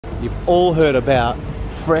you've all heard about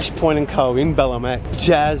FRESHPOINTco in Bellamack.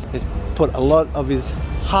 Jazz has put a lot of his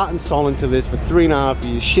heart and soul into this for 3.5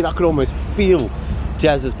 years. Shit, I could almost feel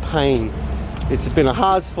Jazz's pain. It's been a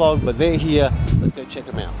hard slog, but they're here. Let's go check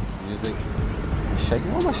them out. Music. I'm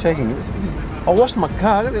shaking. Why am I shaking? It's because I washed my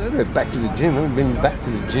car. I gotta go back to the gym. I haven't been back to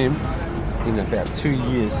the gym in about 2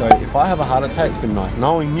 years. So if I have a heart attack, it's been nice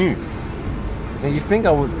knowing you. Now you think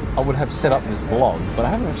I would have set up this vlog, but I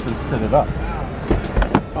haven't actually set it up.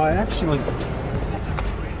 I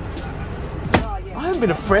haven't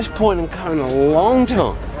been a FRESHPOINTco in a long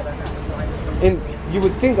time. And you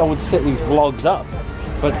would think I would set these vlogs up,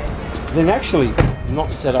 but they're actually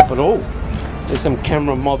not set up at all. There's some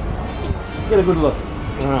camera mob. Get a good look.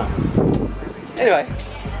 Alright. Anyway,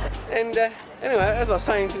 as I was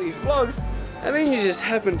saying to these vlogs, and then you just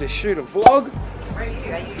happen to shoot a vlog. Where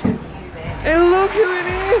are you? And look who it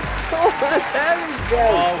is! Oh, that's Harry,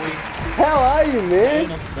 Gary. How are you, man?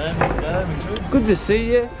 Not bad. Good to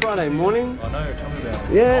see you. Friday morning. I know, tell me about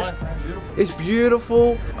it. Yeah. Nice, beautiful. It's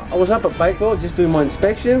beautiful. I was up at Bakewell just doing my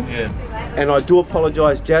inspection. Yeah. And I do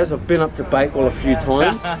apologise, Jazz. I've been up to Bakewell a few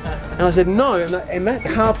times. And I said no. And that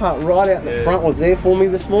car park right out the front was there for me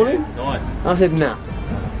this morning. Nice. And I said, nah.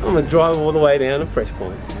 I'm going to drive all the way down to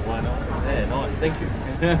FRESHPOINT. Why not? Yeah, nice. Thank you.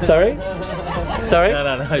 Sorry? Sorry?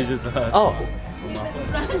 No, you just Oh.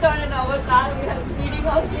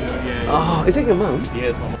 Oh, is that your mum?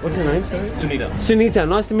 Yes, mum. What's her name, sorry? Sunita. Sunita,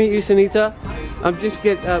 nice to meet you, Sunita.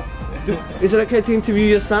 Is it okay to interview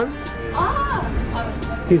your son?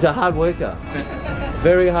 He's a hard worker.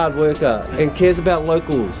 Very hard worker and cares about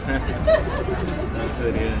locals. That's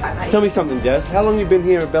it, yeah. Tell me something, Jazz. How long have you been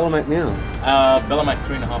here at Bellamack now? Bellamack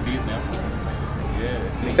 3.5 years now.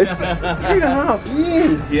 Yeah. It's 3.5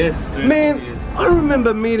 years. Yes. Man, 3.5 years. I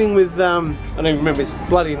remember meeting with, I don't even remember his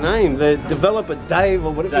bloody name, the developer Dave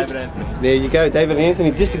or whatever. David Anthony. There you go, David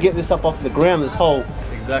Anthony, just to get this up off the ground, this whole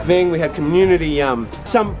thing. We had community,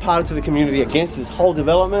 some parts of the community against this whole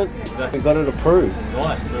development. Exactly. We got it approved.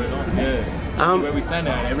 Nice, very nice, yeah. Where we stand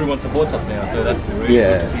now, everyone supports us now, so that's really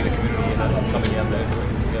good to see the community coming out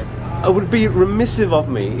there. It would be remissive of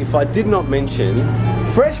me if I did not mention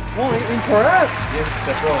FRESHPOINT in Parap. Yes,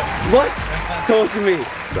 that's right. What? Talk to me.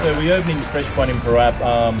 So we're opening FRESHPOINT in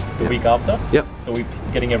Parap the week after. Yep. So we're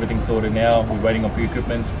getting everything sorted now. We're waiting on a few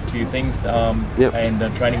equipment, a few things, Yep.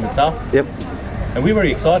 and training the staff. Yep. And we're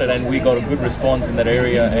very excited, and we got a good response in that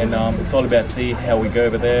area, and it's all about see how we go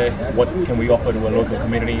over there, what can we offer to a local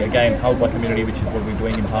community, again, help our community, which is what we're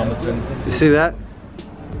doing in Palmerston. You see that?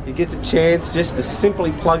 He gets a chance just to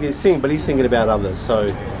simply plug his thing, but he's thinking about others. So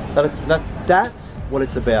that's what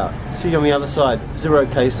it's about. See you on the other side. 0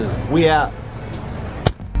 cases. We out.